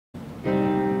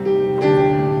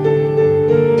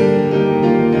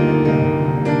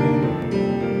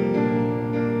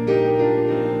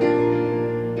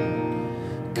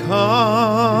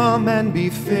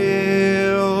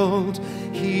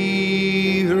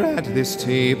this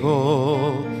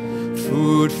table,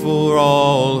 food for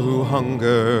all who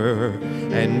hunger,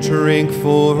 and drink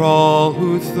for all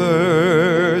who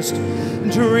thirst.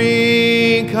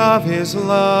 Drink of his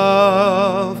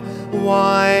love,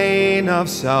 wine of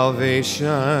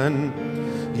salvation.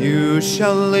 You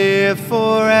shall live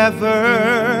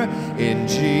forever in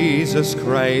Jesus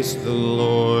Christ the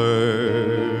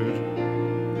Lord.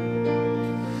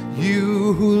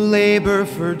 You who labor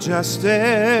for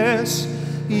justice,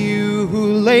 you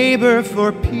who labor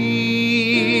for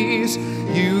peace,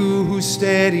 you who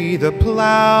steady the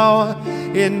plow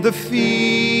in the field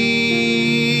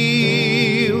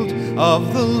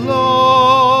of the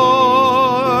Lord,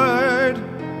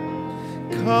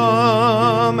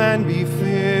 come and be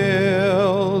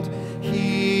filled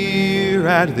here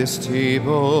at this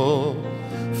table,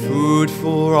 food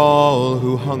for all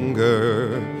who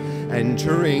hunger, and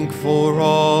drink for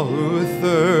all who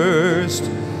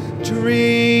thirst.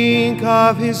 Drink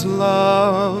of his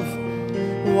love,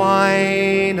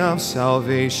 wine of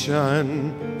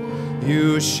salvation.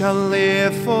 You shall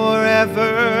live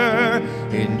forever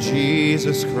in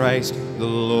Jesus Christ the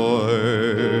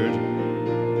Lord.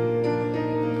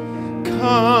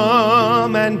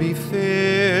 Come and be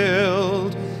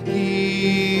filled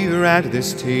here at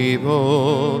this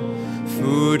table,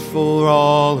 food for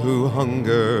all who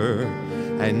hunger,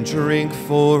 and drink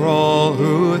for all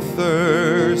who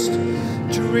thirst.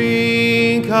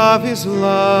 Drink of his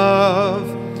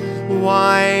love,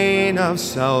 wine of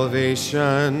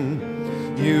salvation.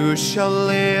 You shall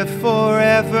live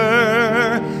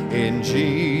forever in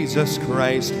Jesus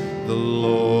Christ the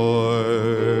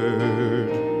Lord.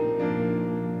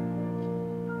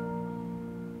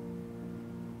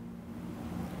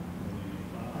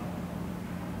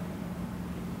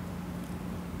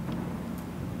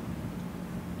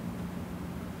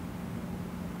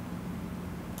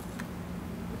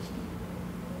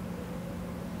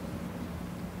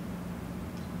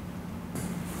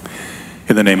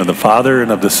 In the name of the Father, and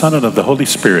of the Son, and of the Holy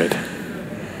Spirit,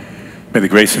 may the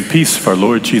grace and peace of our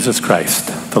Lord Jesus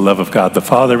Christ, the love of God the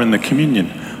Father, and the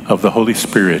communion of the Holy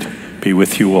Spirit be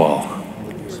with you all.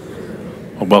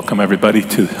 Well, welcome everybody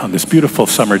on this beautiful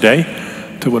summer day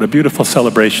to what a beautiful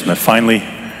celebration that finally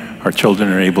our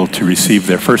children are able to receive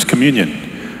their first communion.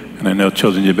 And I know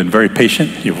children, you've been very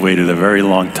patient, you've waited a very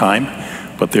long time,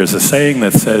 but there's a saying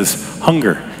that says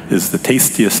hunger is the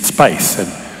tastiest spice.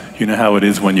 And you know how it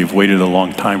is when you've waited a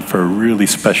long time for a really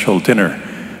special dinner,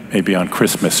 maybe on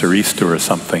Christmas or Easter or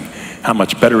something, how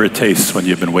much better it tastes when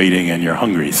you've been waiting and you're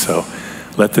hungry. So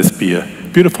let this be a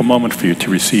beautiful moment for you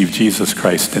to receive Jesus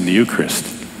Christ in the Eucharist.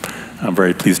 I'm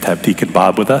very pleased to have Deacon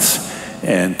Bob with us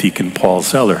and Deacon Paul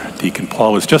Zeller. Deacon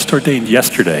Paul was just ordained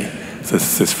yesterday. This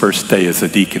is his first day as a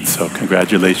deacon, so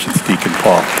congratulations, Deacon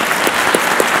Paul.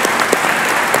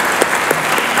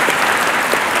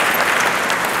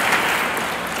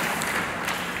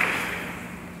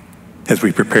 As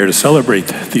we prepare to celebrate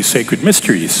these sacred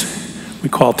mysteries, we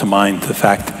call to mind the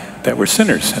fact that we're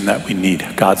sinners and that we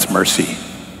need God's mercy.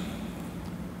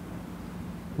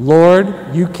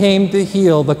 Lord, you came to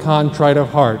heal the contrite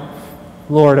of heart.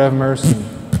 Lord, have mercy.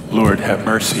 Lord, have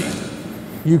mercy.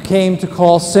 You came to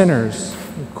call sinners.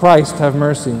 Christ, have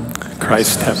mercy.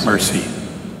 Christ, have mercy.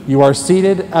 You are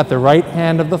seated at the right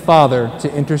hand of the Father to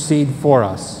intercede for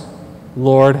us.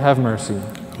 Lord, have mercy.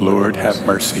 Lord, have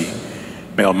mercy.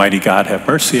 May Almighty God have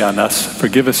mercy on us,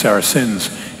 forgive us our sins,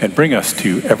 and bring us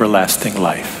to everlasting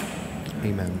life.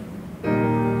 Amen.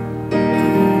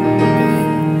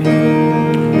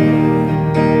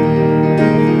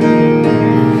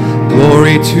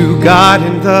 Glory to God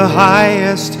in the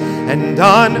highest, and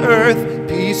on earth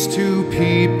peace to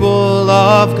people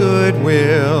of good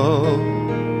will.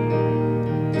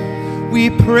 We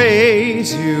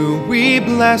praise you, we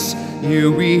bless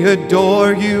you, we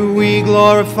adore you, we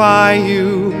glorify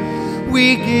you.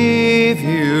 We give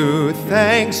you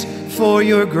thanks for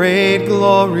your great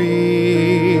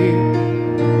glory.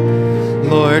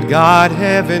 Lord God,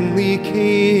 heavenly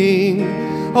King,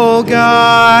 O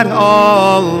God,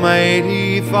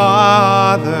 almighty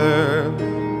Father,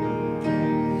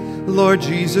 Lord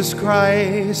Jesus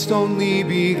Christ, only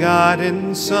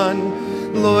begotten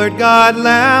Son, Lord God,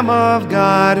 Lamb of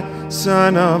God,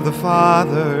 Son of the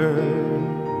Father.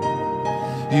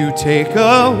 You take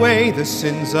away the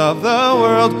sins of the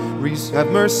world, have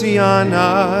mercy on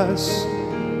us.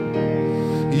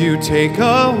 You take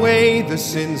away the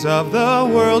sins of the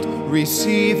world,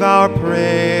 receive our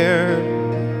prayer.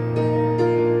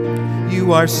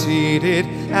 You are seated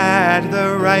at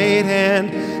the right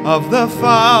hand of the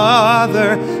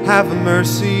Father, have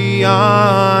mercy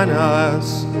on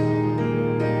us.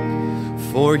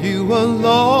 For you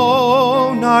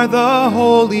alone are the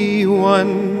Holy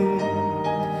One.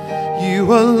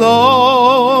 You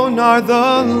alone are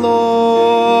the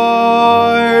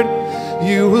Lord.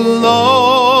 You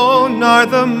alone are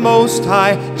the Most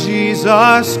High,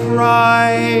 Jesus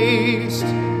Christ.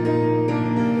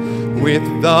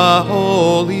 With the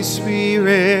Holy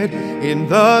Spirit, in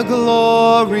the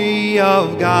glory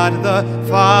of God the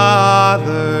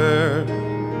Father.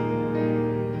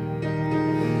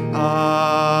 Amen.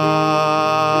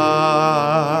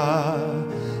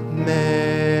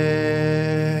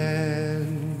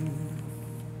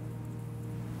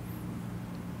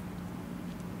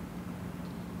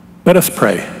 Let us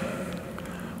pray.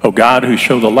 O God, who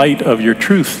show the light of your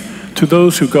truth to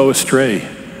those who go astray,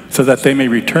 so that they may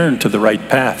return to the right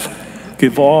path,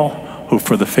 give all who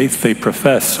for the faith they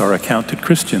profess are accounted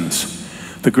Christians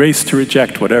the grace to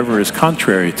reject whatever is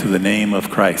contrary to the name of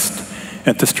Christ,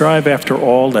 and to strive after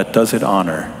all that does it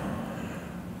honor.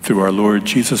 Through our Lord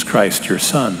Jesus Christ, your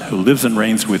Son, who lives and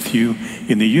reigns with you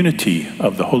in the unity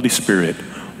of the Holy Spirit,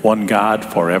 one God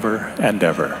forever and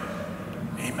ever.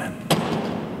 Amen.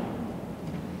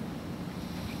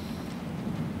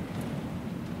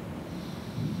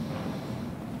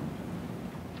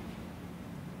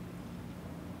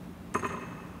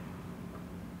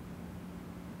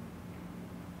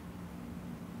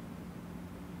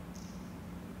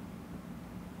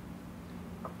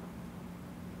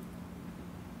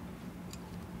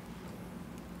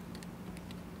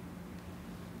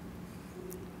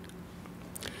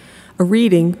 A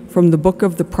reading from the book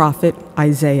of the prophet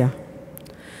Isaiah.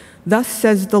 Thus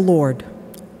says the Lord,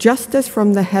 just as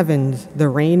from the heavens the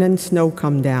rain and snow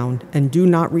come down and do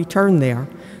not return there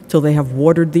till they have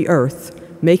watered the earth,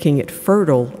 making it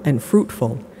fertile and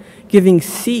fruitful, giving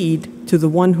seed to the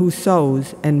one who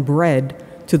sows and bread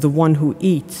to the one who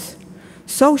eats,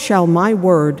 so shall my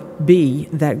word be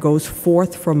that goes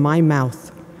forth from my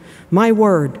mouth. My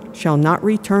word shall not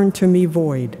return to me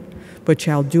void, but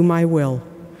shall do my will,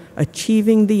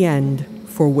 achieving the end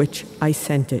for which I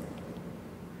sent it.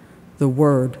 The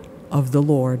word of the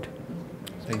Lord.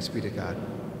 Thanks be to God.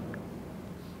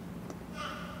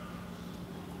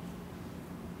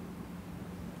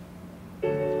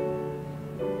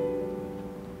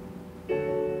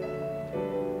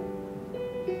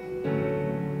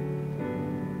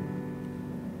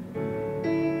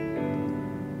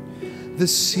 The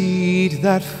seed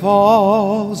that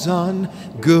falls on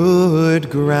good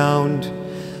ground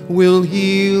will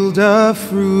yield a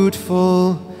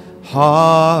fruitful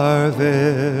harvest.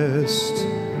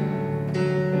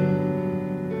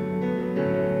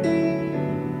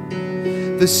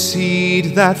 The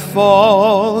seed that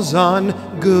falls on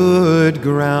good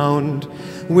ground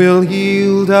will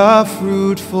yield a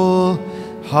fruitful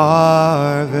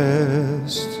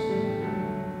harvest.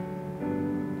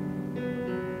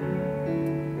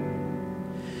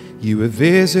 You have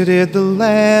visited the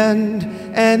land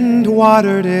and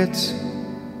watered it.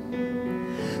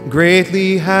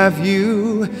 Greatly have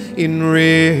you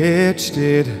enriched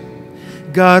it.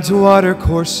 God's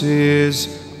watercourses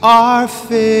are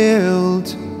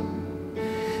filled.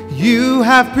 You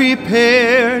have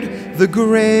prepared the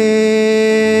grain.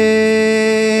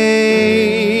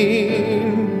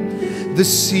 The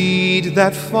seed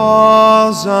that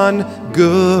falls on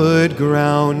good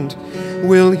ground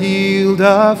will yield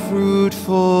a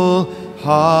fruitful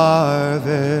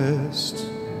harvest.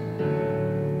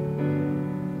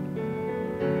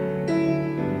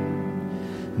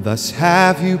 Thus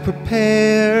have you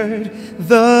prepared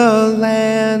the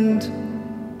land,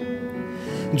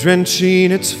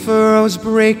 drenching its furrows,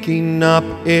 breaking up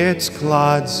its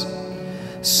clods,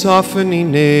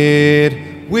 softening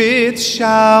it with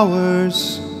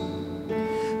showers,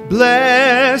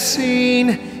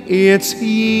 blessing its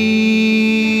yield.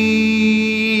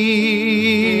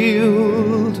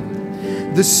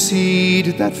 The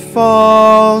seed that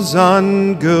falls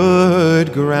on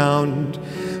good ground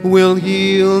will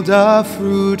yield a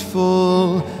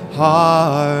fruitful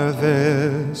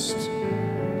harvest.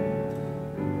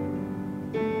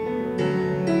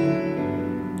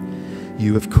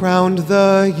 You have crowned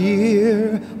the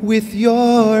year with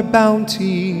your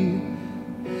bounty,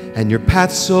 and your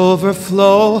paths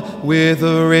overflow with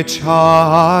a rich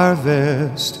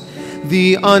harvest.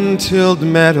 The untilled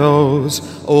meadows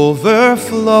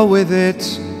overflow with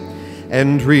it,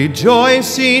 and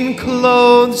rejoicing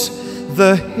clothes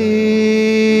the hills.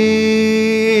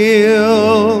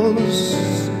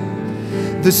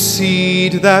 The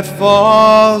seed that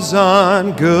falls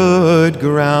on good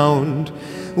ground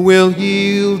will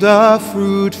yield a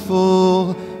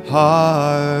fruitful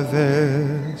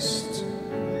harvest.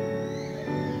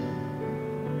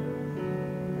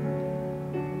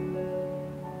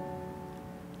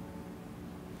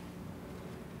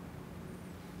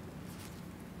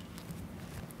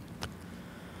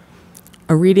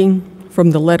 A reading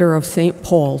from the letter of St.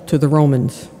 Paul to the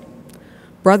Romans.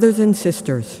 Brothers and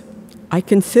sisters, I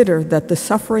consider that the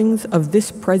sufferings of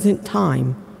this present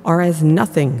time are as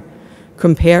nothing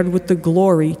compared with the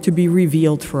glory to be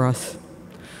revealed for us.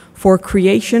 For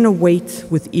creation awaits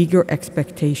with eager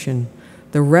expectation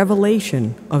the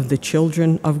revelation of the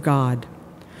children of God.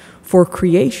 For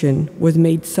creation was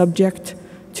made subject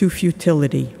to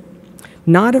futility,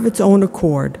 not of its own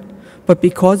accord, but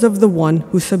because of the one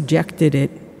who subjected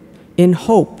it, in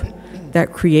hope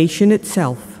that creation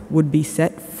itself would be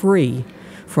set free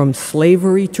from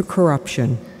slavery to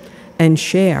corruption and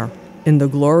share in the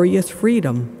glorious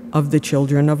freedom of the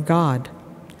children of God.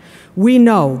 We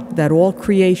know that all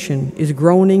creation is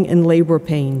groaning in labor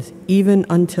pains even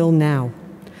until now.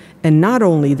 And not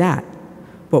only that,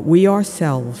 but we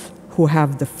ourselves, who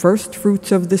have the first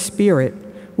fruits of the Spirit,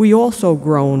 we also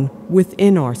groan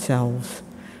within ourselves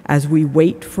as we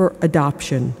wait for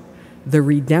adoption, the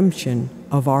redemption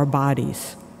of our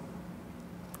bodies.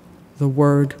 The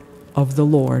word of the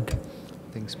Lord.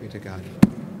 Thanks be to God.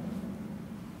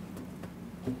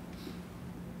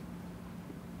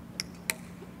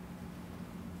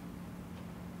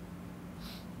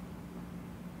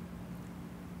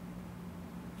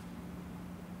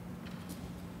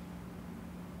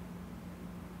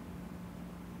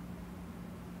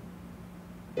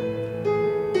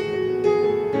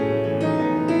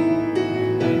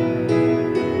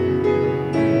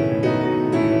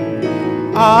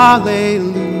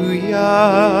 Alleluia,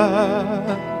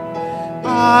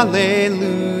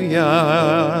 alleluia,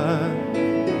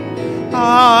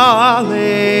 alleluia,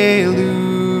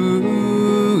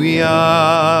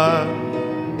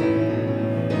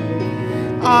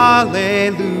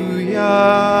 alleluia,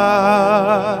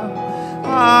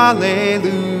 alleluia,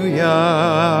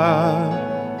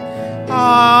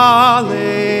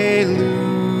 alleluia.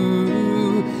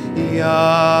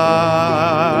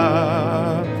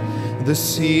 The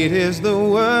seed is the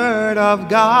word of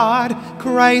God,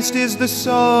 Christ is the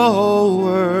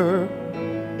sower.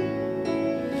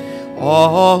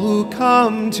 All who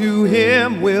come to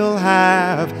him will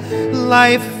have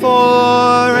life forever.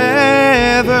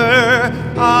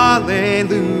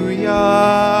 Alleluia,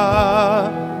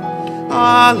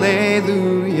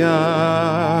 alleluia,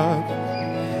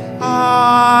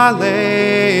 alleluia.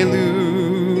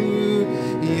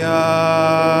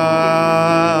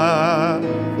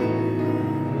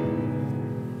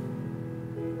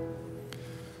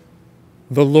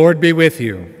 The Lord be with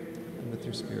you. And with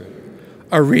your spirit.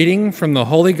 A reading from the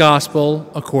Holy Gospel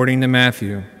according to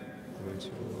Matthew. Glory to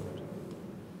you, Lord.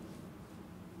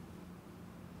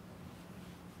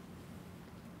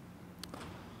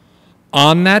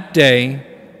 On that day,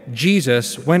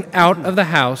 Jesus went out of the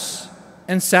house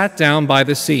and sat down by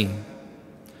the sea.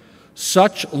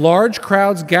 Such large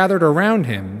crowds gathered around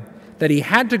him that he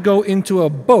had to go into a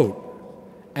boat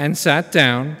and sat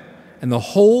down, and the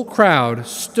whole crowd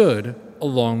stood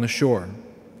along the shore.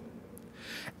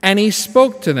 And he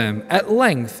spoke to them at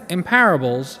length in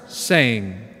parables,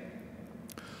 saying,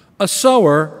 A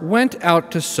sower went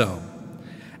out to sow,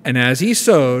 and as he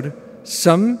sowed,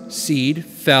 some seed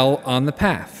fell on the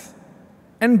path,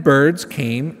 and birds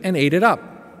came and ate it up.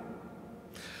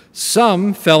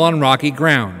 Some fell on rocky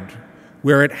ground,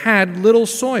 where it had little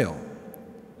soil.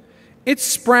 It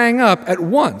sprang up at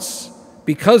once,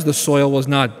 because the soil was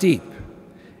not deep,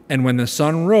 and when the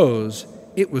sun rose,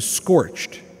 it was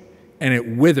scorched, and it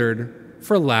withered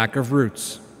for lack of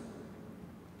roots.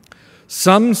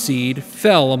 Some seed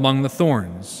fell among the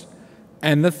thorns,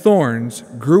 and the thorns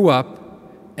grew up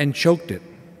and choked it.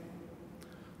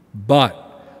 But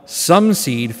some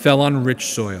seed fell on rich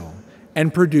soil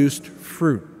and produced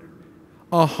fruit,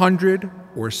 100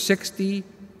 or 60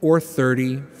 or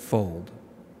 30-fold.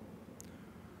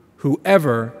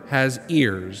 Whoever has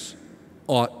ears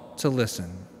ought to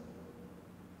listen.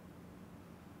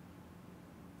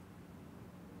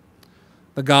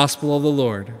 The Gospel of the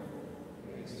Lord.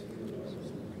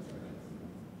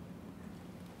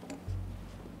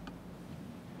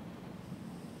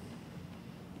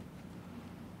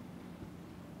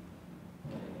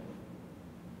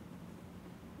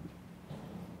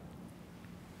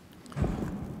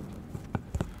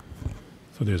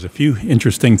 So there's a few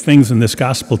interesting things in this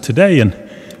gospel today, and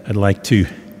I'd like to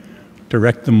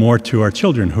direct them more to our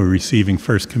children who are receiving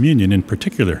First Communion in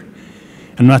particular.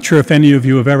 I'm not sure if any of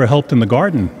you have ever helped in the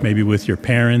garden, maybe with your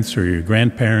parents or your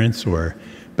grandparents, or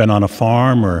been on a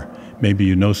farm, or maybe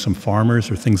you know some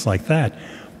farmers or things like that.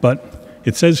 But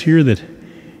it says here that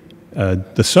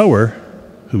the sower,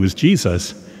 who was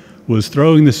Jesus, was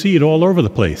throwing the seed all over the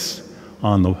place,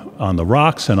 on the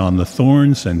rocks and on the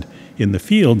thorns and in the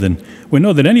field. And we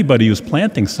know that anybody who's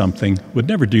planting something would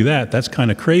never do that. That's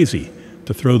kind of crazy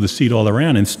to throw the seed all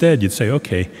around. Instead, you'd say,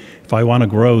 okay, if I want to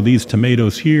grow these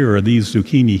tomatoes here or these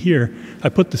zucchini here, I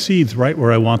put the seeds right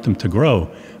where I want them to grow.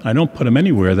 I don't put them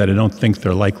anywhere that I don't think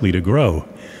they're likely to grow.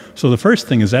 So the first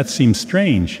thing is that seems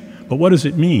strange, but what does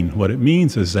it mean? What it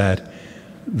means is that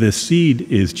the seed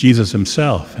is Jesus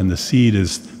himself, and the seed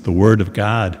is the Word of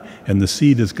God, and the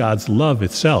seed is God's love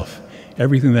itself,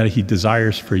 everything that he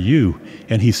desires for you.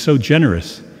 And he's so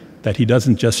generous that he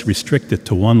doesn't just restrict it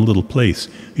to one little place.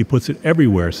 He puts it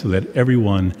everywhere so that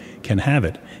everyone can have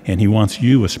it. And he wants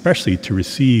you especially to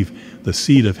receive the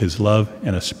seed of his love,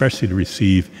 and especially to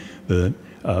receive the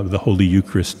Holy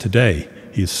Eucharist today.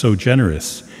 He is so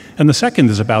generous. And the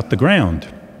second is about the ground.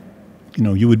 You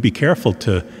know, you would be careful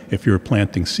to, if you're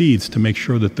planting seeds, to make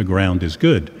sure that the ground is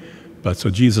good. But so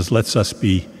Jesus lets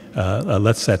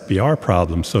that be our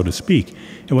problem, so to speak.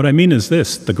 And what I mean is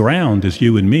this: the ground is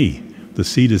you and me. The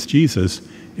seed is Jesus,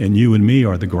 and you and me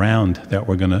are the ground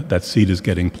that that seed is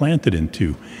getting planted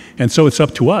into. And so it's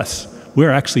up to us.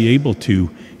 We're actually able to,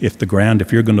 if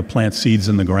you're going to plant seeds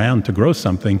in the ground to grow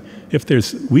something, if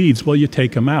there's weeds, well, you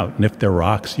take them out. And if there are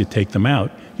rocks, you take them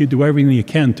out. You do everything you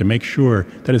can to make sure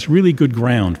that it's really good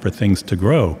ground for things to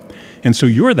grow. And so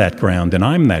you're that ground, and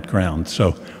I'm that ground.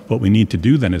 So what we need to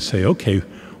do then is say, okay,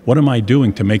 what am I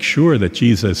doing to make sure that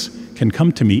Jesus can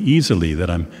come to me easily, that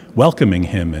I'm welcoming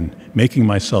him and making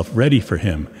myself ready for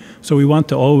him? So we want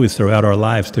to always, throughout our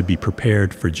lives, to be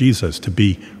prepared for Jesus, to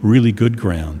be really good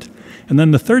ground. And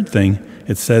then the third thing,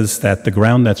 it says that the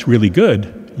ground that's really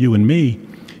good, you and me,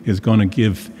 is going to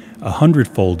give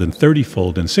 100-fold and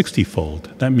 30-fold and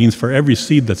 60-fold. That means for every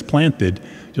seed that's planted,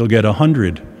 you'll get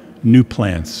 100 new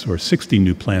plants or 60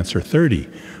 new plants or 30.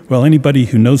 Well, anybody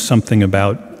who knows something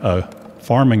about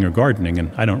farming or gardening,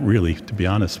 and I don't really, to be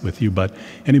honest with you, but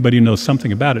anybody who knows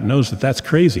something about it knows that that's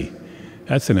crazy.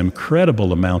 That's an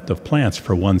incredible amount of plants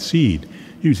for one seed,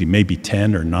 usually maybe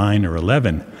 10 or 9 or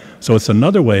 11. So it's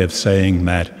another way of saying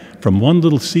that from one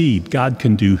little seed, God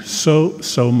can do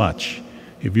so much.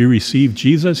 If you receive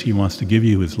Jesus, he wants to give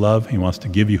you his love. He wants to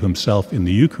give you himself in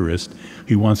the Eucharist.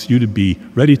 He wants you to be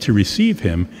ready to receive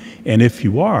him. And if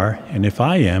you are, and if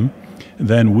I am,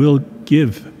 then we'll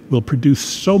produce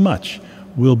so much.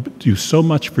 We'll do so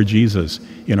much for Jesus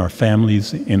in our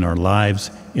families, in our lives,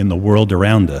 in the world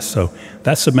around us. So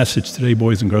that's the message today,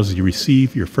 boys and girls, as you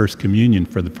receive your first communion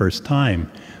for the first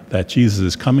time, that Jesus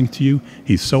is coming to you.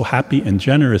 He's so happy and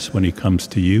generous when he comes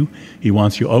to you. He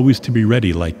wants you always to be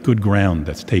ready, like good ground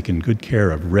that's taken good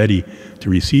care of, ready to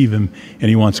receive him. And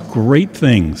he wants great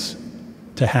things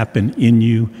to happen in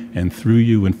you and through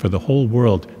you and for the whole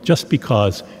world, just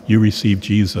because you receive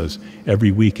Jesus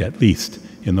every week at least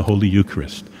in the Holy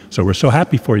Eucharist. So we're so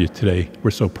happy for you today.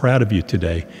 We're so proud of you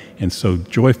today, and so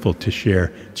joyful to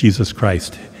share Jesus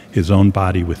Christ, his own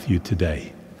body, with you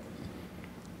today.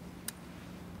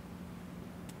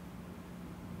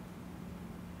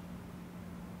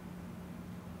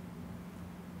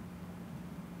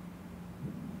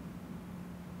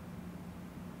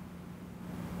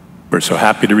 We're so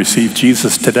happy to receive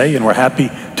Jesus today, and we're happy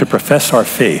to profess our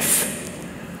faith.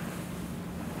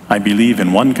 I believe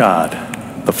in one God,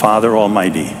 the Father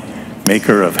Almighty,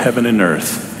 maker of heaven and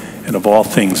earth, and of all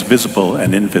things visible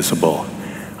and invisible.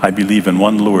 I believe in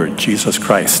one Lord, Jesus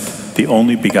Christ, the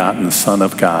only begotten Son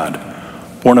of God,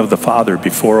 born of the Father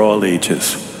before all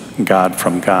ages, God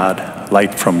from God,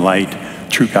 light from light,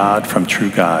 true God from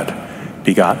true God,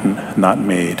 begotten, not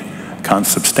made,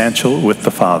 consubstantial with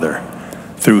the Father.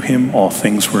 Through him all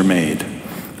things were made.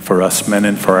 For us men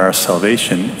and for our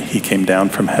salvation, he came down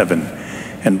from heaven,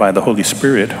 and by the Holy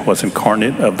Spirit was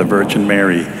incarnate of the Virgin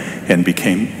Mary and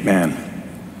became man.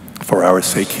 For our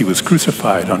sake he was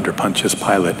crucified under Pontius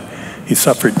Pilate. He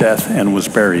suffered death and was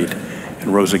buried,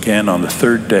 and rose again on the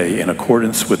third day in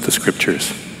accordance with the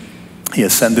Scriptures. He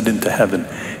ascended into heaven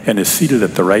and is seated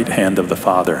at the right hand of the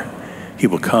Father. He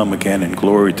will come again in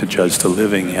glory to judge the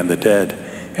living and the dead,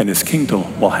 and his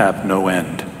kingdom will have no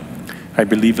end. I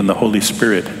believe in the Holy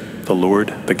Spirit, the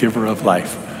Lord, the giver of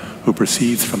life, who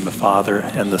proceeds from the Father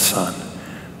and the Son,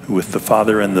 who with the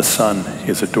Father and the Son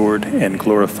is adored and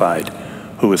glorified,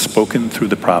 who has spoken through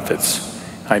the prophets.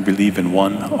 I believe in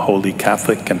one holy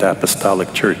Catholic and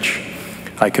Apostolic Church.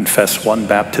 I confess one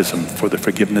baptism for the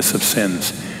forgiveness of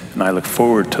sins, and I look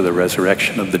forward to the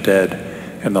resurrection of the dead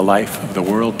and the life of the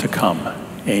world to come.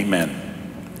 Amen.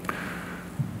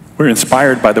 We're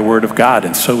inspired by the Word of God,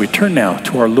 and so we turn now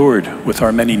to our Lord with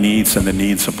our many needs and the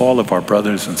needs of all of our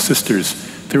brothers and sisters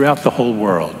throughout the whole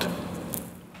world.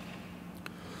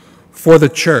 For the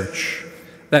Church,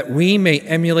 that we may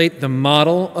emulate the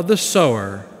model of the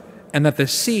sower, and that the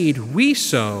seed we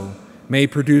sow may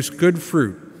produce good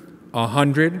fruit,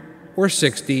 100 or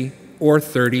 60 or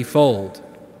 30-fold.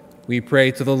 We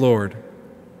pray to the Lord.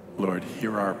 Lord,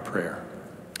 hear our prayer.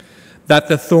 That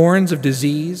the thorns of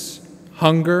disease,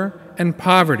 hunger, and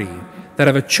poverty that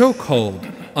have a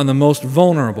chokehold on the most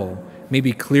vulnerable may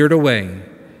be cleared away,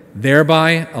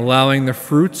 thereby allowing the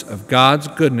fruits of God's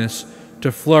goodness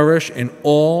to flourish in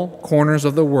all corners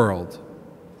of the world.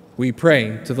 We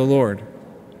pray to the Lord.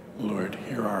 Lord,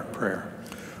 hear our prayer.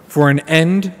 For an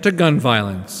end to gun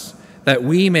violence, that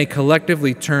we may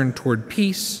collectively turn toward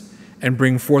peace and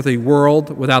bring forth a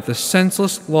world without the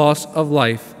senseless loss of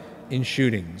life in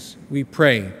shootings. We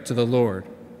pray to the Lord.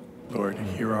 Lord,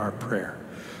 hear our prayer.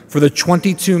 For the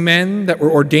 22 men that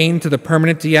were ordained to the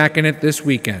permanent diaconate this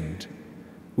weekend,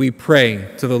 we pray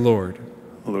to the Lord.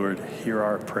 Lord, hear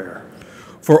our prayer.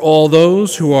 For all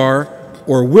those who are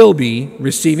or will be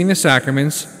receiving the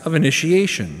sacraments of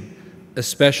initiation,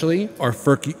 especially our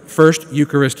first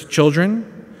Eucharist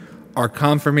children, our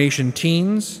confirmation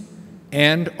teens,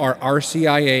 and our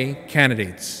RCIA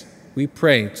candidates, we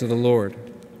pray to the Lord.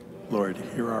 Lord,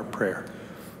 hear our prayer.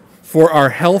 For our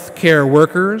health care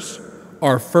workers,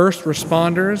 our first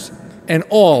responders, and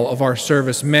all of our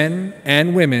service men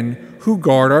and women who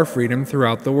guard our freedom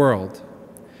throughout the world.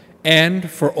 And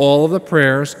for all of the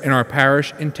prayers in our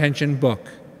parish intention book,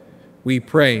 we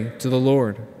pray to the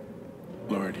Lord.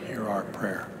 Lord, hear our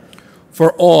prayer.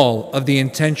 For all of the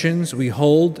intentions we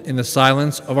hold in the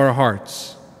silence of our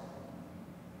hearts,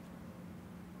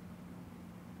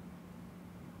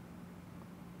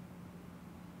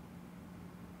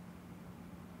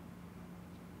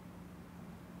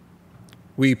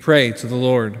 we pray to the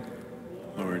Lord.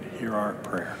 Lord, hear our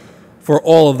prayer. For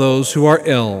all of those who are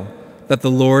ill, that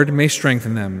the Lord may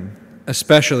strengthen them,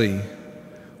 especially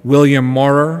William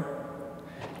Maurer,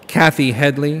 Kathy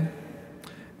Headley,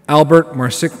 Albert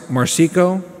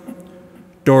Marsico,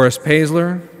 Doris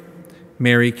Paisler,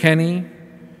 Mary Kenny,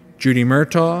 Judy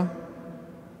Murtaugh,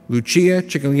 Lucia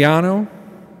Cigliano,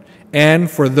 and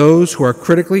for those who are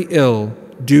critically ill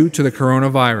due to the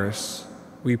coronavirus.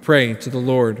 We pray to the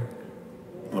Lord.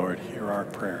 Lord, hear our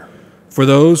prayer. For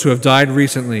those who have died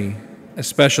recently,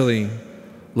 especially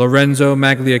Lorenzo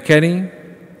Magliacchetti,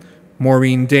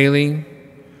 Maureen Daly,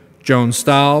 Joan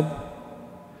Staub,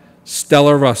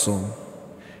 Stella Russell,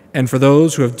 and for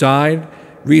those who have died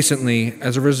recently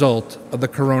as a result of the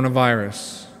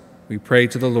coronavirus, we pray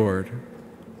to the Lord.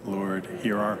 Lord,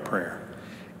 hear our prayer.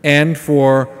 And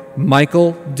for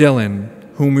Michael Dillon,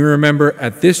 whom we remember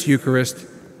at this Eucharist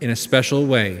in a special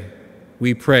way,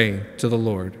 we pray to the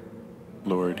Lord.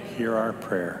 Lord, hear our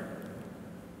prayer.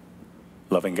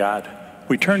 Loving God,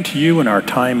 we turn to you in our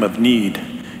time of need.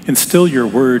 Instill your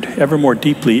word ever more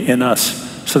deeply in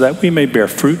us so that we may bear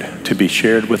fruit to be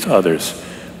shared with others.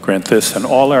 Grant this in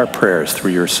all our prayers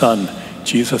through your Son,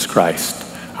 Jesus Christ,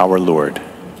 our Lord.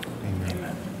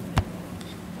 Amen.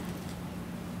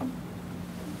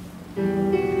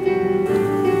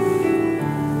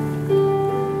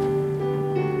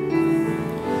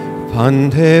 Pan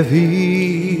de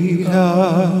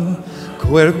vida,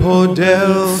 cuerpo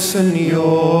del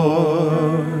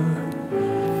Señor,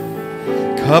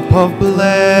 cup of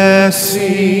blessing,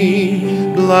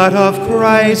 blood of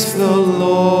Christ the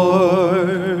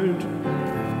Lord.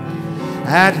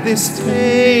 At this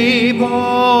table,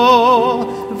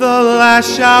 the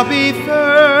last shall be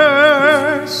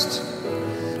first.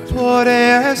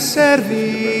 Poder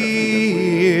servir,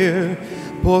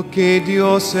 porque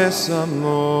Dios es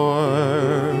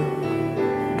amor.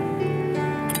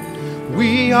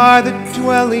 We are the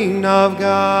dwelling of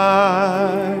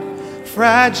God,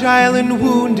 fragile and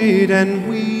wounded and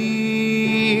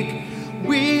weak.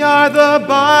 We are the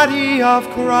body of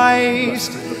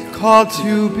Christ, called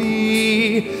to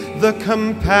be the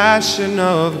compassion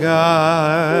of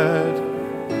God.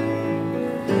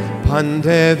 Pan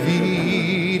de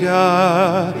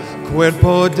vida,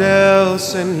 cuerpo del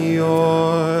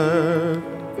Señor,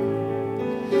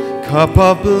 cup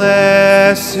of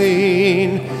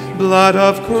blessing, blood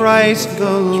of Christ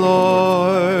the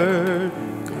Lord.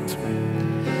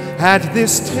 At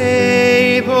this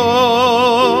table,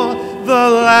 the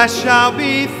last shall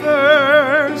be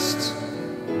first.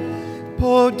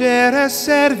 Poder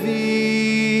servir,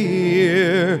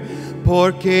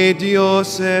 porque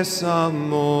Dios es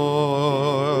amor.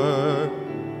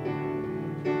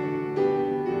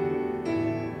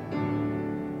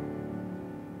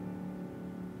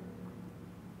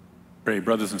 Pray,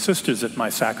 brothers and sisters, that my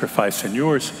sacrifice and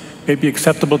yours may be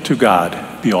acceptable to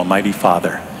God, the Almighty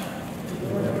Father.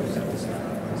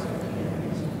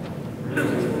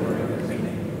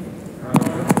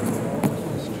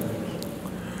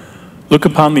 Look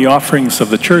upon the offerings of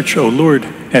the church, O Lord,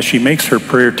 as she makes her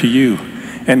prayer to you,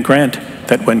 and grant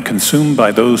that when consumed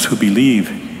by those who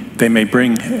believe, they may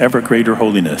bring ever greater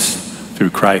holiness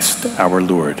through Christ our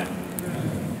Lord.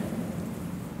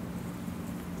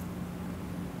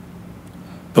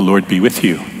 The Lord be with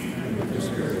you.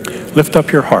 Lift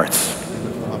up your hearts.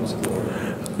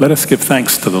 Let us give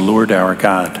thanks to the Lord our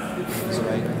God.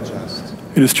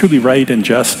 It is truly right and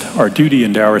just, our duty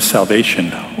and our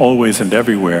salvation, always and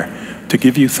everywhere, to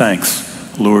give you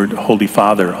thanks, Lord, Holy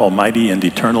Father, Almighty and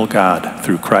eternal God,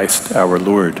 through Christ our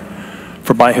Lord.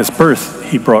 For by his birth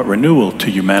he brought renewal to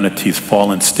humanity's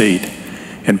fallen state,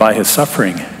 and by his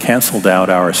suffering canceled out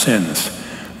our sins.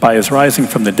 By his rising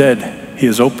from the dead, he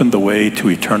has opened the way to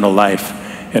eternal life,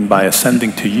 and by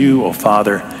ascending to you, O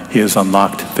Father, he has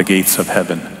unlocked the gates of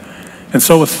heaven. And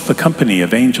so with the company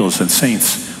of angels and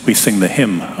saints, we sing the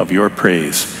hymn of your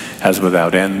praise, as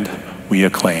without end we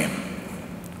acclaim.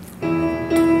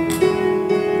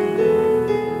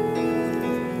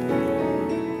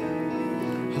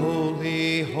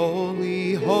 Holy,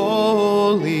 holy,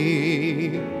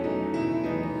 holy,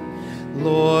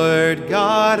 Lord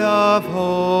God of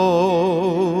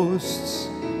hosts,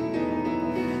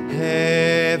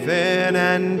 heaven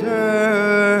and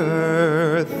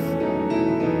earth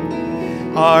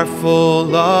are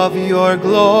full of your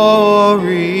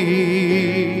glory.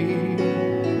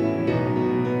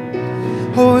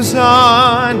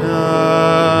 Hosanna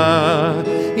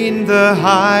in the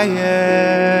highest.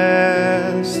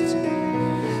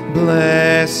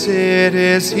 Blessed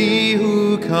is he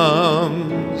who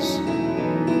comes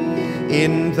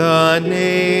in the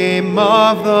name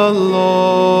of the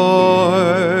Lord.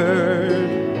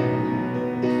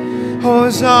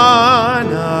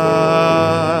 Hosanna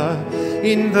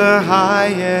in the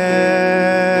highest.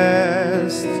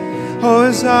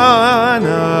 Hosanna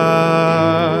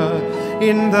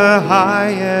in the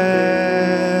highest.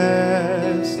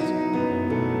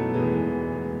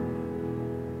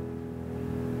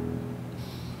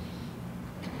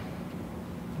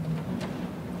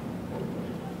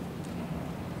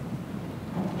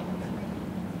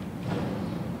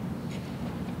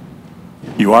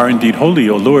 You are indeed holy,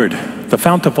 O Lord, the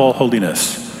fount of all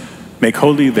holiness. Make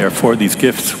holy, therefore, these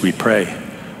gifts, we pray,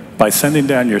 by sending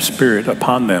down your Spirit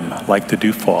upon them like the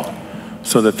dewfall,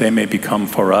 so that they may become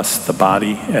for us the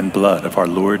body and blood of our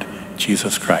Lord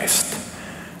Jesus Christ.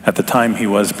 At the time he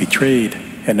was betrayed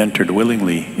and entered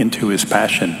willingly into his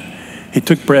passion, he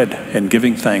took bread and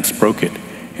giving thanks broke it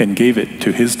and gave it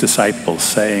to his disciples,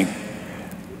 saying,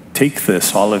 "Take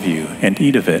this, all of you, and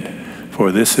eat of it,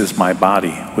 for this is my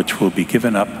body, which will be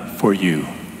given up for you."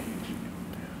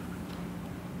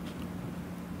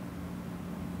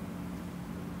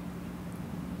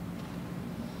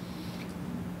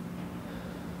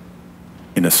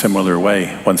 In a similar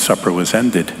way, when supper was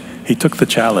ended, he took the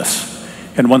chalice,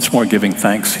 and once more giving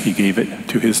thanks, he gave it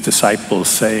to his disciples,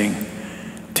 saying,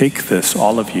 "Take this,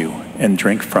 all of you, and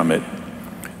drink from it,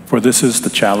 for this is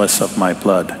the chalice of my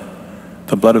blood,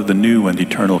 the blood of the new and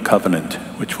eternal covenant,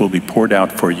 which will be poured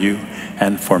out for you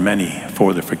and for many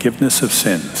for the forgiveness of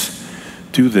sins.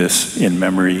 Do this in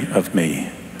memory of me."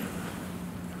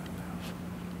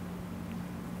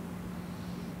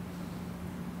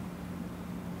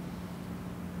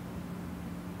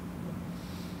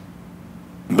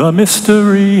 The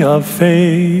mystery of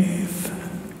faith.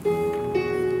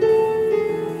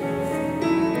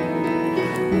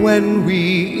 When we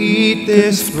eat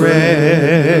this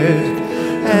bread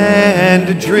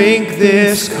and drink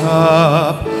this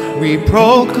cup, we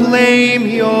proclaim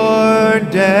your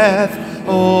death,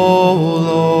 O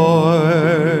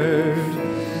Lord,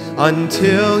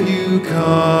 until you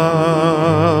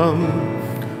come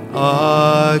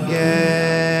again.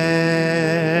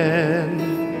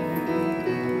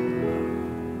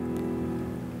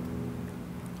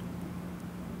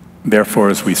 Therefore,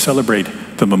 as we celebrate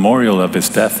the memorial of his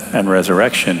death and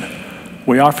resurrection,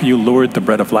 we offer you, Lord, the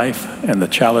bread of life and the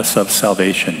chalice of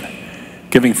salvation,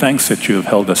 giving thanks that you have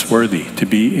held us worthy to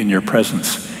be in your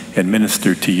presence and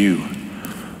minister to you.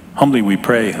 Humbly we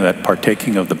pray that,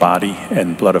 partaking of the body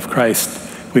and blood of Christ,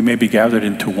 we may be gathered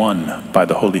into one by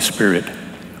the Holy Spirit.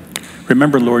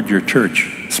 Remember, Lord, your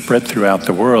church spread throughout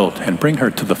the world, and bring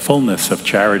her to the fullness of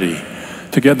charity,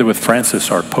 together with Francis,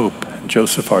 our Pope,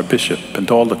 Joseph, our bishop, and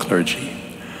all the clergy.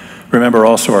 Remember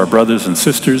also our brothers and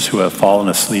sisters who have fallen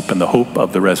asleep in the hope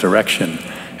of the resurrection,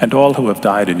 and all who have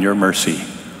died in your mercy.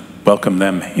 Welcome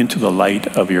them into the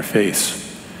light of your face.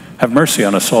 Have mercy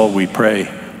on us all, we pray,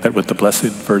 that with the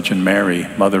Blessed Virgin Mary,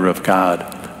 Mother of God,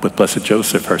 with Blessed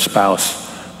Joseph, her spouse,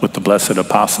 with the blessed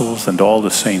apostles and all the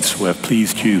saints who have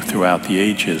pleased you throughout the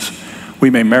ages, we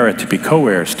may merit to be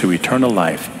co-heirs to eternal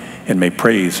life and may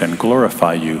praise and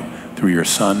glorify you through your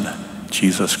Son,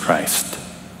 Jesus Christ.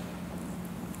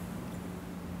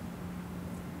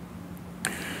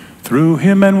 Through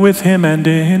him and with him and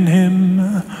in him,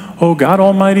 O God,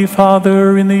 Almighty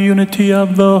Father, in the unity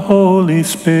of the Holy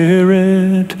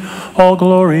Spirit, all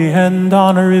glory and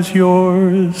honor is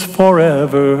yours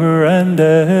forever and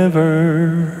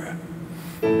ever.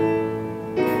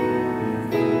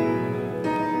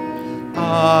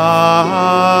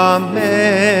 Amen.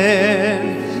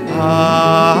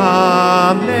 Amen.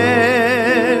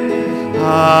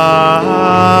 Amen.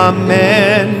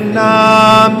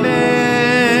 Amen.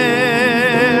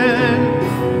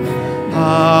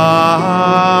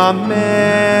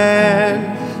 Amen.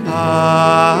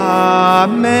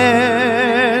 Amen.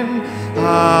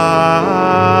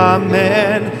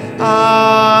 Amen.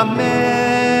 Amen.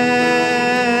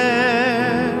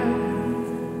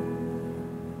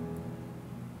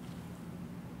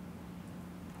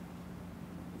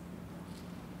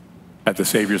 At the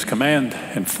Savior's command,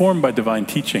 informed by divine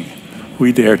teaching,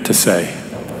 we dare to say,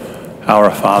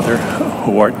 Our Father,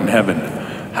 who art in heaven,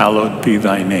 hallowed be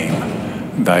thy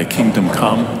name. Thy kingdom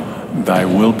come, thy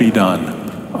will be done,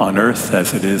 on earth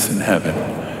as it is in heaven.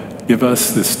 Give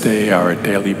us this day our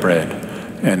daily bread,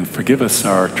 and forgive us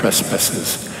our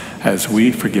trespasses, as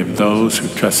we forgive those who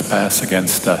trespass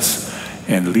against us.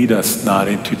 And lead us not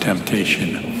into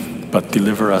temptation, but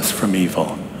deliver us from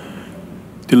evil.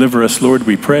 Deliver us, Lord,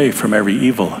 we pray, from every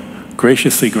evil.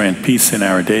 Graciously grant peace in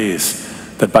our days,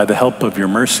 that by the help of your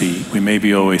mercy we may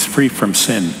be always free from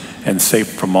sin and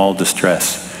safe from all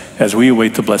distress, as we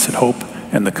await the blessed hope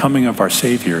and the coming of our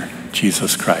Savior,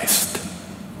 Jesus Christ.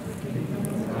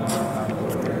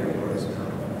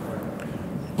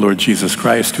 Lord Jesus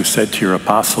Christ, who said to your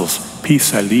apostles,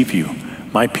 Peace I leave you,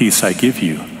 my peace I give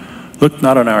you, look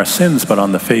not on our sins, but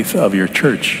on the faith of your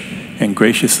church, and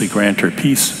graciously grant her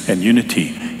peace and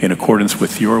unity in accordance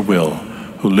with your will,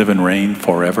 who live and reign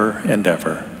forever and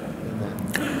ever.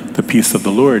 The peace of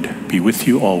the Lord be with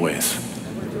you always.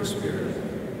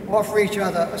 Offer each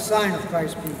other a sign of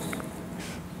Christ's peace.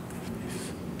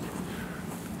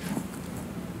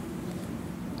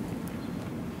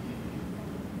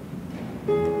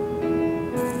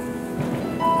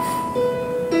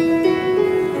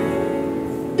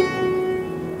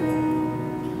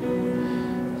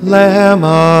 Lamb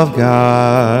of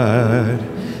God,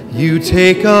 you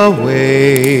take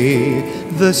away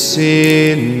the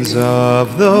sins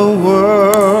of the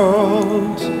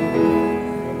world.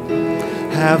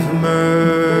 Have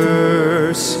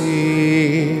mercy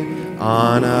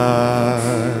on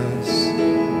us.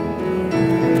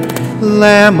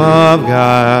 Lamb of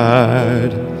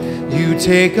God, you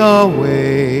take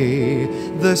away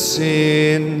the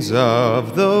sins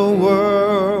of the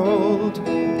world.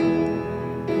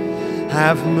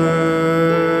 Have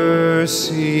mercy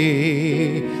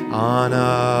on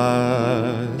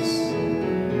us.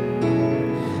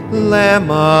 Lamb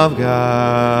of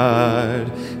God,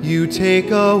 you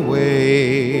take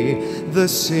away the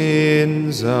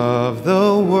sins of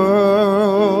the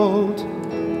world.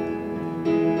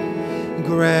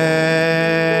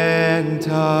 Grant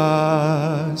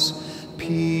us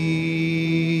peace.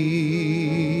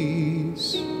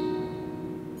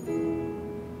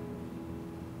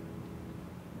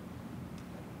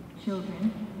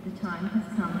 Children, the time has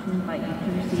come to invite you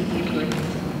to receive Eucharist.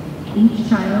 Each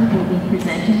child will be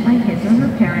presented by his or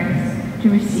her parents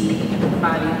to receive the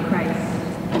body of Christ.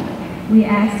 We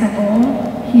ask that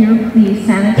all here please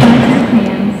sanitize their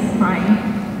hands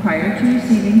prior to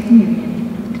receiving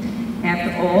communion.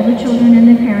 After all the children and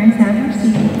their parents have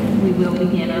received, we will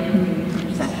begin our communion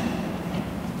procession.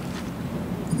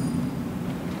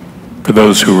 For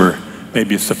those who are,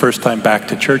 maybe it's the first time back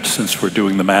to church since we're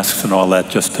doing the masks and all that,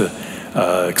 just to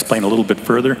explain a little bit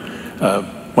further,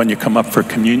 when you come up for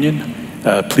communion,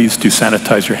 please do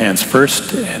sanitize your hands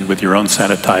first and with your own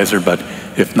sanitizer, but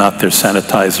if not, there's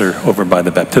sanitizer over by the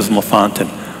baptismal font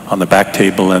and on the back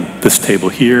table and this table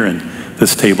here and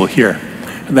this table here.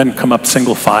 And then come up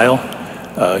single file,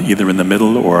 either in the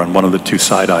middle or on one of the two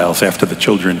side aisles after the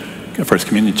children, First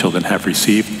Communion children, have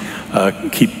received.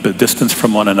 Keep a distance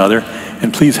from one another,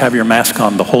 and please have your mask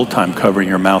on the whole time, covering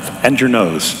your mouth and your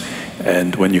nose.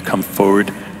 And when you come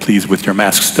forward, please, with your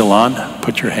mask still on,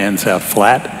 put your hands out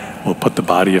flat. We'll put the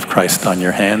body of Christ on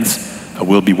your hands.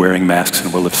 We'll be wearing masks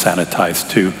and we'll have sanitized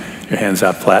too. Your hands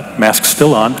out flat, mask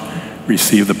still on.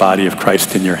 Receive the body of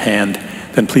Christ in your hand.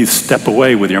 Then please step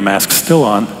away with your mask still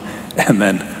on. And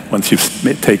then once you've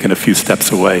taken a few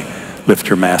steps away, lift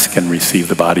your mask and receive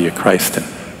the body of Christ and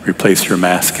replace your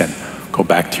mask and go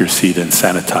back to your seat and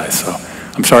sanitize. So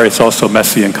I'm sorry it's all so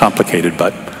messy and complicated,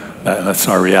 but that's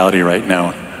our reality right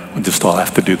now. We just all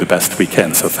have to do the best we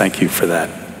can, so thank you for that.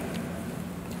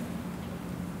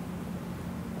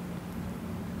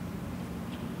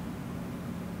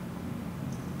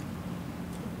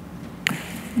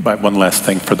 But one last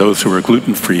thing, for those who are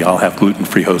gluten-free, I'll have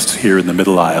gluten-free hosts here in the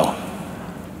middle aisle.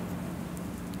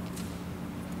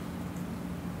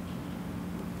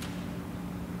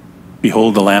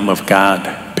 Behold the Lamb of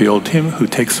God. Behold him who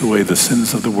takes away the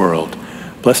sins of the world.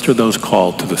 Blessed are those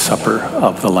called to the supper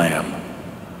of the Lamb.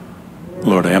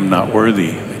 Lord, I am not worthy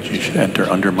that you should enter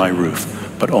under my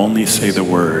roof, but only say the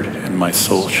word, and my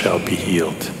soul shall be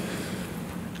healed.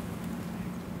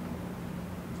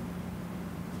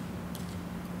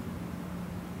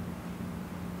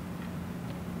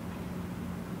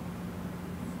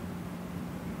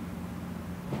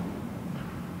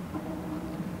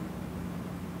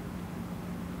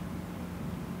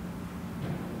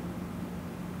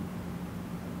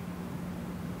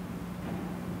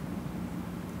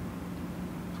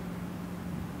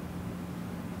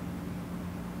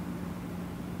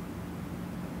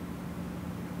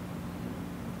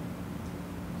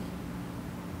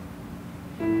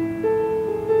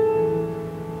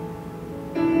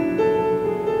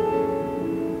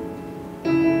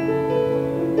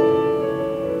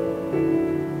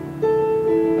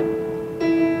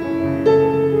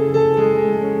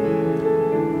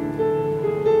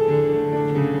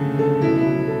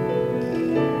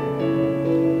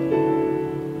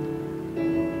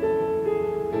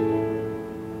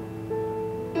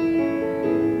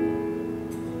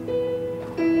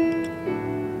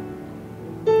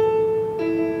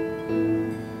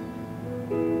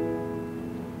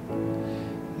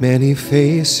 Many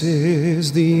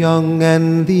faces, the young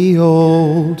and the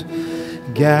old,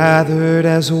 gathered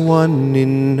as one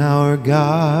in our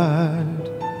God.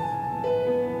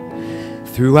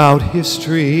 Throughout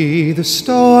history, the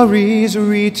stories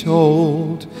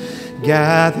retold,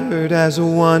 gathered as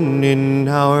one in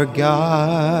our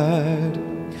God.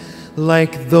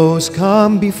 Like those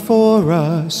come before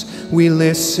us, we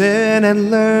listen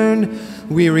and learn.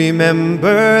 We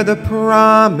remember the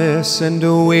promise and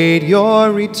await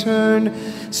your return.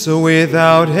 So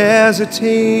without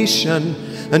hesitation,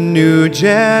 a new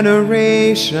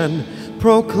generation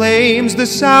proclaims the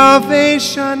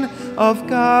salvation of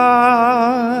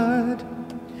God.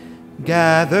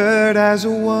 Gathered as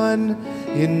one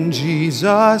in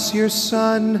Jesus, your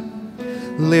Son,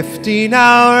 lifting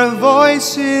our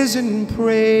voices in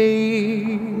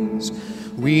praise.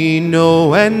 We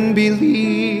know and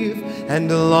believe and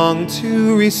long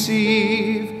to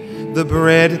receive the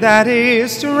bread that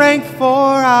is strength for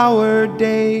our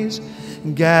days,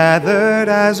 gathered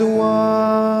as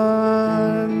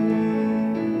one.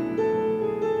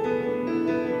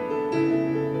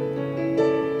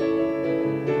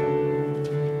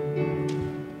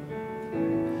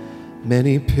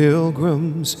 Many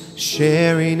pilgrims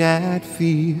sharing at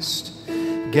feast,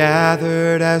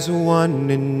 gathered as one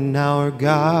in our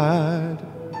God.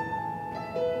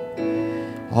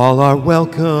 All are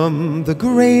welcome, the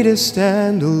greatest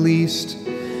and the least,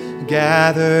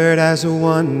 gathered as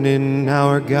one in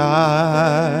our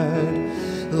God.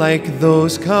 Like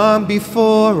those come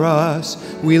before us,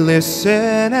 we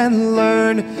listen and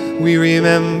learn. We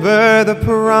remember the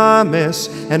promise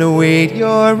and await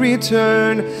your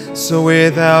return. So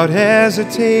without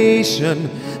hesitation,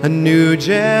 a new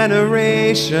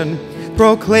generation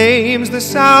proclaims the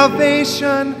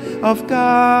salvation of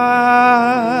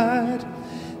God.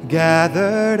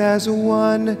 Gathered as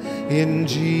one in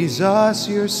Jesus,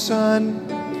 your Son,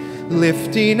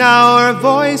 lifting our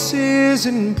voices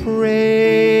in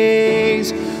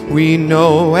praise. We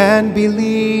know and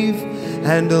believe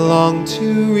and long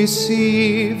to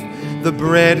receive the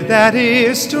bread that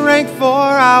is strength for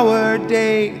our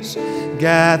days,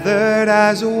 gathered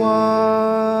as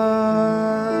one.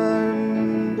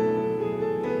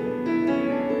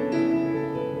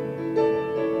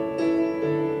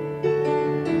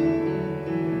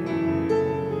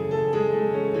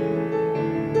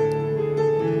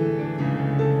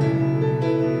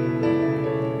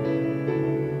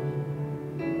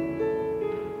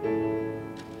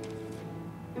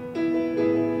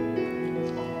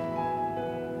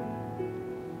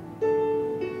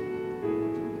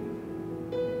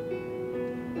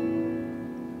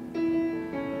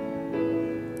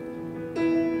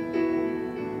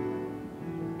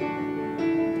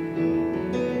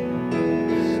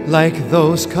 Like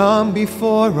those come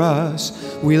before us,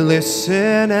 we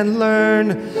listen and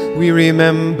learn. We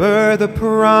remember the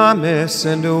promise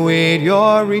and await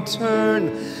your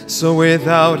return. So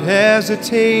without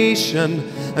hesitation,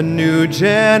 a new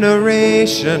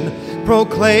generation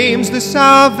proclaims the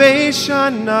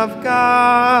salvation of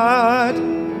God.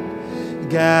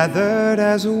 Gathered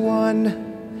as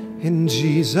one in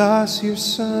Jesus, your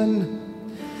Son,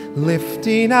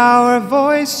 lifting our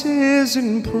voices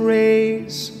in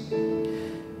praise.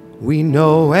 We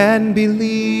know and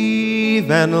believe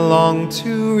and long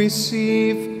to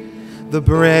receive the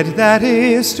bread that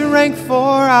is strength for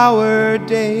our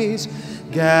days,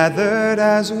 gathered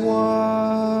as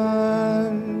one.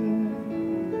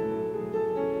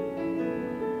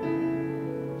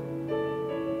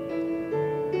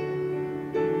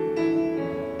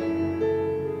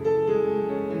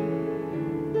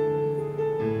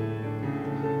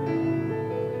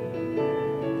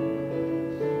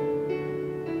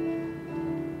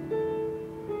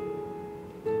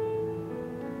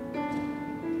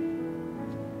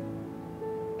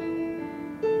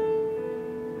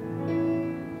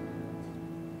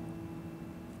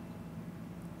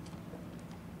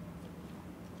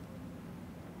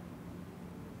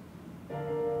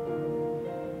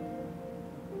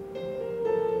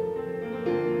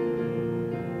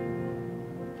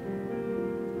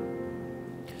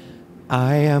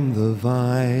 I am the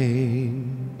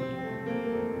vine,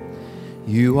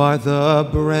 you are the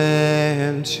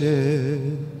branches.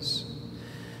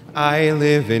 I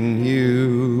live in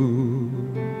you,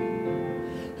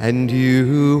 and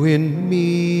you in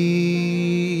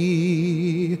me.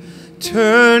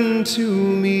 Turn to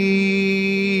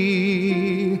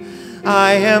me.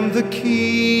 I am the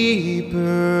keeper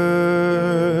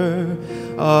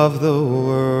of the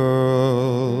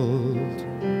world.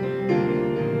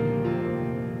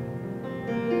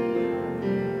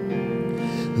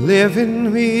 Live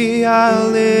in me, I'll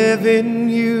live in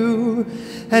you,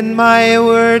 and my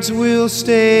words will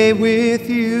stay with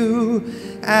you.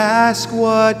 Ask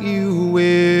what you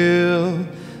will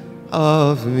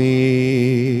of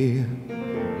me.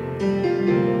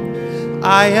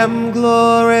 I am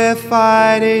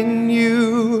glorified in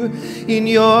you, in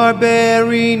your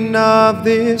bearing of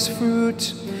this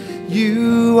fruit.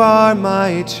 You are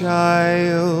my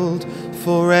child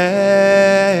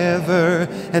forever,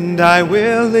 and I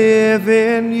will live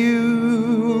in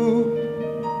you.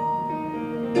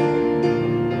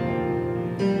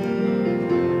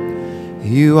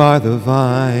 You are the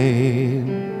vine,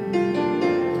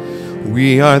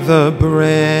 we are the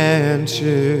branches.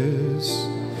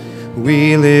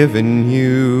 We live in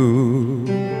you,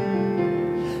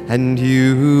 and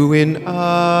you in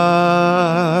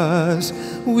us.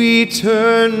 We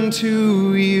turn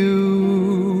to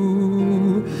you.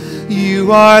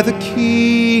 You are the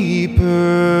keeper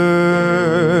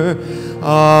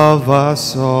of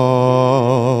us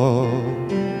all.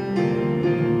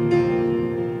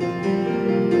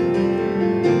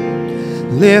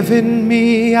 Live in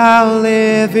me, I'll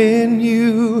live in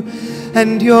you,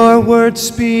 and your words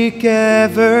speak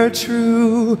ever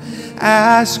true.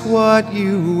 Ask what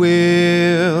you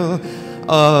will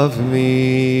of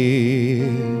me.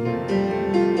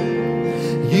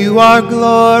 You are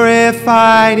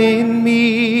glorified in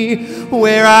me,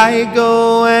 where I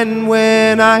go and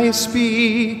when I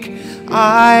speak.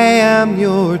 I am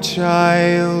your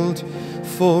child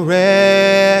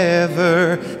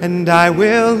forever, and I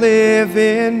will live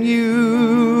in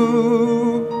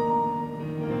you.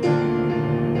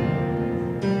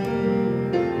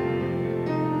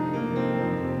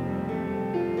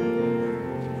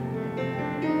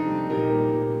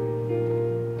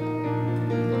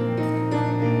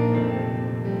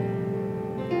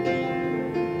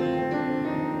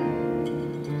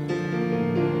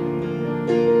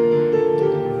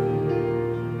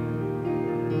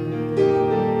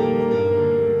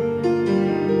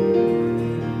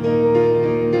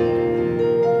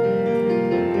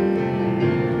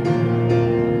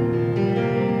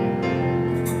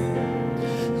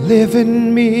 Live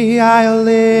in me, I'll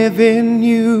live in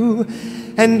you,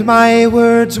 and my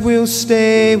words will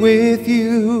stay with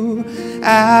you.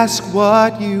 Ask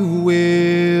what you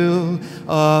will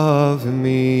of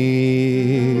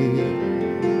me.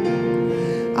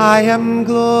 I am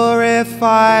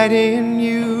glorified in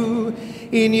you,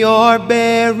 in your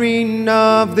bearing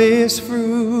of this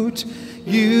fruit.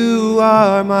 You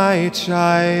are my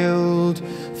child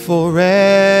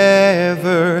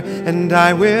forever, and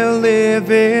I will live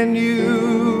in you.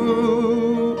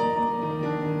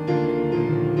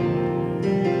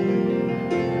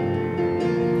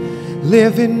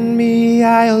 Live in me,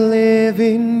 I'll live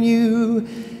in you,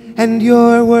 and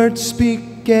your words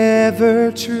speak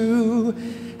ever true.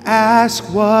 Ask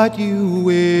what you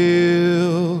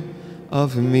will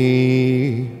of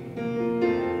me.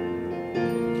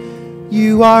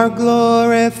 You are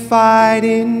glorified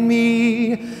in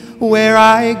me, where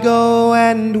I go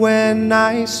and when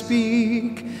I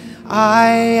speak. I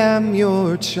am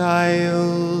your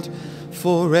child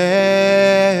forever,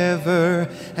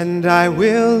 and I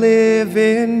will live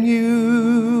in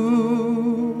you.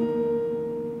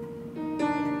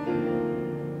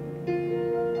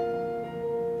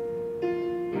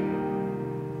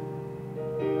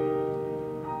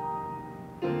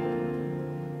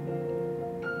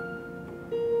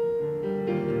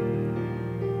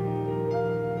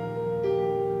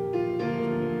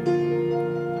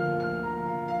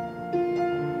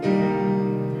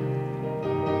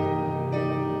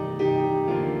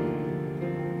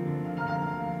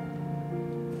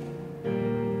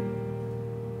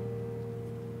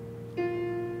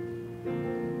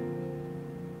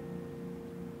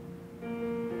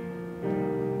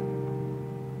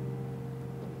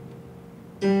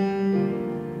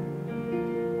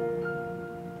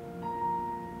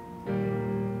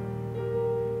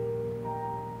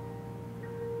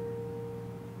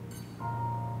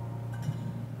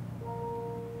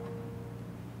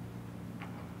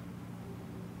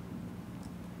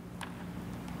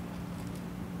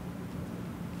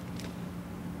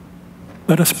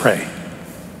 Let us pray.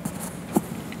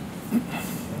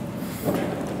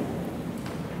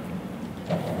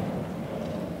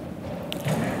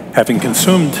 Having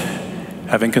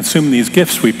consumed these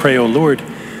gifts, we pray, O Lord,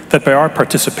 that by our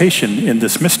participation in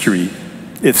this mystery,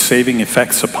 its saving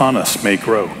effects upon us may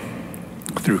grow.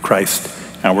 Through Christ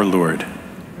our Lord.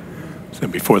 So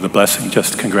before the blessing,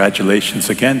 just congratulations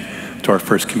again to our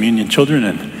First Communion children,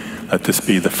 and let this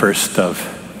be the first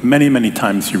of many, many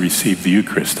times you receive the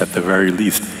Eucharist, at the very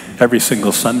least every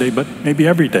single Sunday, but maybe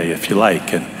every day if you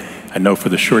like. And I know for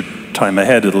the short time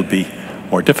ahead it'll be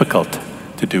more difficult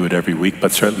to do it every week,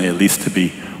 but certainly at least to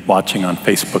be watching on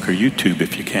Facebook or YouTube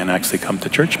if you can't actually come to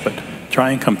church. But try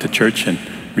and come to church and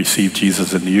receive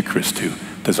Jesus in the Eucharist, who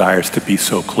desires to be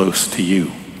so close to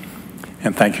you.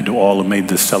 And thank you to all who made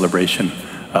this celebration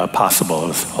possible. It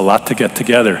was a lot to get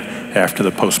together after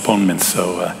the postponement,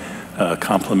 so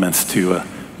compliments to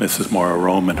Mrs. Maura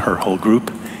Rome and her whole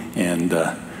group, and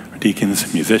our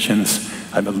deacons, musicians.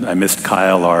 I missed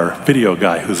Kyle, our video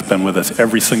guy, who's been with us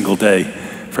every single day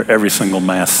for every single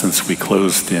Mass since we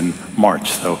closed in March,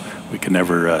 so we can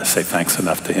never say thanks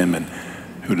enough to him. And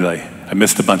who did I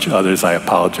missed a bunch of others. I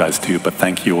apologize to you, but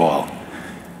thank you all.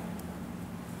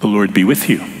 The Lord be with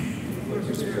you.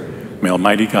 May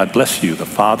Almighty God bless you, the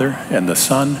Father, and the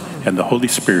Son, and the Holy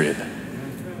Spirit.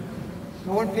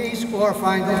 Go in peace,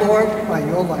 glorifying the Lord by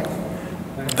your life.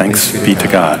 Thanks be to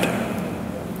God.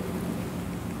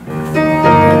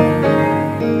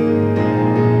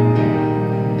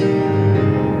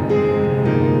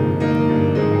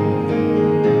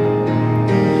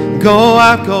 Go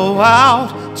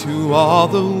out to all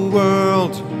the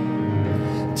world.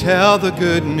 Tell the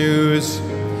good news.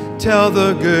 Tell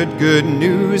the good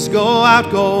news. Go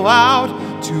out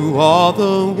to all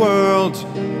the world.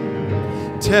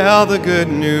 Tell the good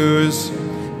news.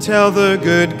 Tell the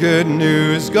good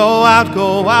news. Go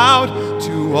out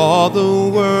to all the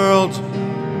world.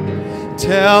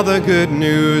 Tell the good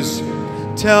news.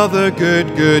 Tell the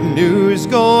good news.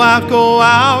 Go out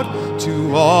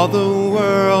to all the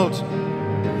world.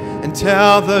 And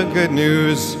tell the good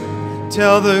news.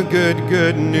 Tell the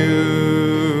good news.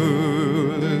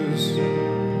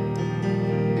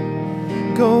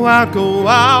 Go out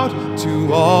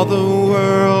to all the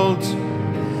world.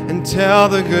 And tell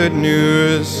the good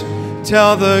news.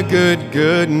 Tell the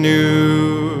good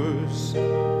news.